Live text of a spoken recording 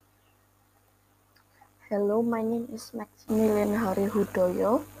Hello, my name is Maximilian Hari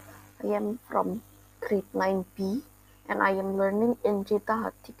Hudoyo. I am from grade 9B and I am learning in Jeta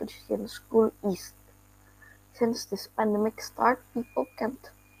Hati Christian School East. Since this pandemic started, people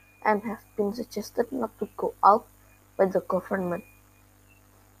can't and have been suggested not to go out by the government.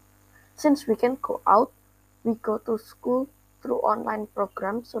 Since we can go out, we go to school through online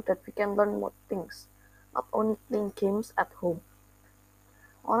programs so that we can learn more things, not only playing games at home.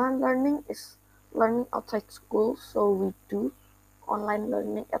 Online learning is learning outside school, so we do online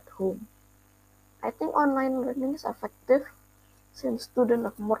learning at home. I think online learning is effective since students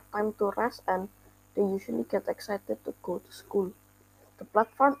have more time to rest and they usually get excited to go to school. The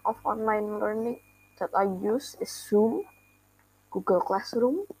platform of online learning that I use is Zoom, Google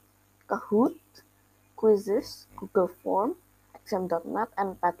Classroom, Kahoot, Quizzes, Google Form, Exam.net,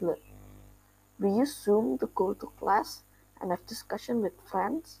 and Padlet. We use Zoom to go to class and have discussion with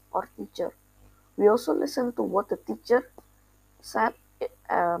friends or teacher. We also listen to what the teacher said,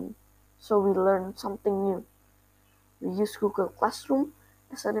 um, so we learn something new. We use Google Classroom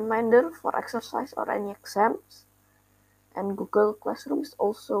as a reminder for exercise or any exams, and Google Classroom is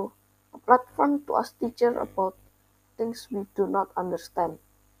also a platform to ask teacher about things we do not understand.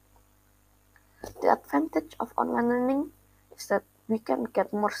 The advantage of online learning is that we can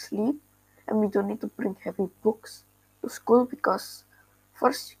get more sleep and we don't need to bring heavy books to school because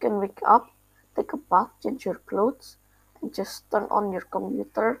first you can wake up, take a bath, change your clothes, and just turn on your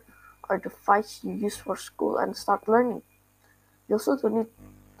computer or device you use for school and start learning. You also don't need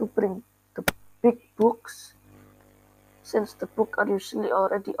to bring the big books since the books are usually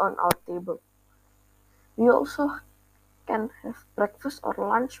already on our table. We also can have breakfast or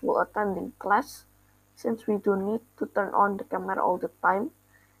lunch while attending class since we don't need to turn on the camera all the time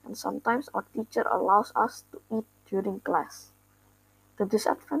and sometimes our teacher allows us to eat during class. The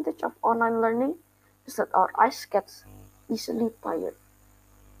disadvantage of online learning is that our eyes get easily tired.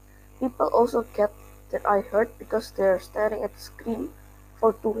 People also get their eye hurt because they are staring at the screen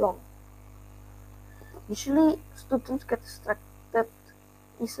for too long. Usually students get distracted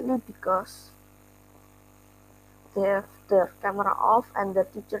easily because they have their camera off and the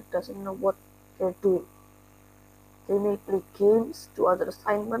teacher doesn't know what they're doing. They may play games, do other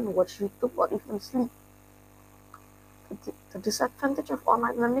assignments, watch YouTube, or even sleep. The disadvantage of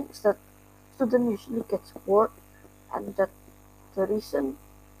online learning is that students usually get bored and that the reason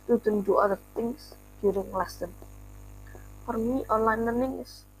students do other things during lesson. For me, online learning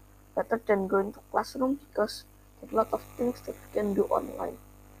is better than going to classroom because there are a lot of things that we can do online.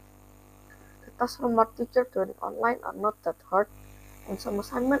 The tasks from our teacher during online are not that hard and some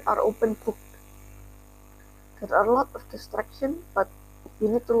assignments are open book. There are a lot of distractions, but we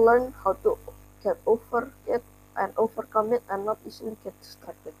need to learn how to get over it and overcome it and not easily get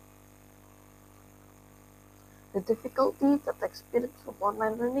distracted. The difficulty that I experience from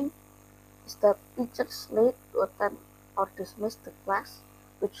online learning is that teachers late to attend or dismiss the class,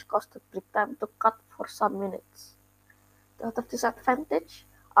 which causes the break time to cut for some minutes. The other disadvantage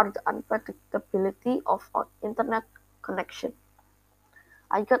are the unpredictability of our internet connection.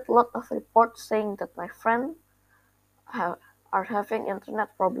 I got a lot of reports saying that my friends are having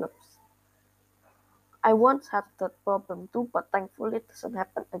internet problems. I once had that problem too, but thankfully it doesn't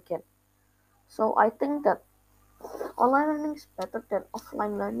happen again. So I think that online learning is better than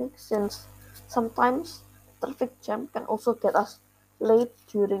offline learning since sometimes traffic jam can also get us late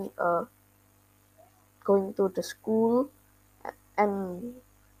during going to the school and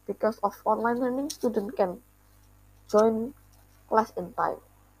because of online learning student can join class in time.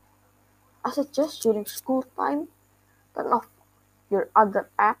 I suggest during school time turn off your other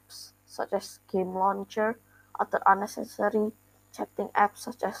apps such as game launcher, other unnecessary chatting apps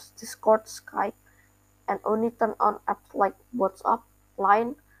such as Discord, Skype, and only turn on apps like WhatsApp,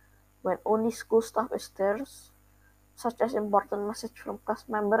 Line when only school staff is there, such as important message from class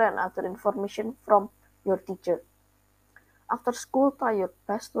member and other information from your teacher. After school, try your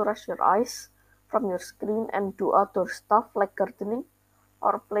best to rest your eyes from your screen and do outdoor stuff like gardening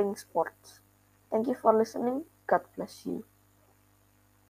or playing sports. Thank you for listening. God bless you.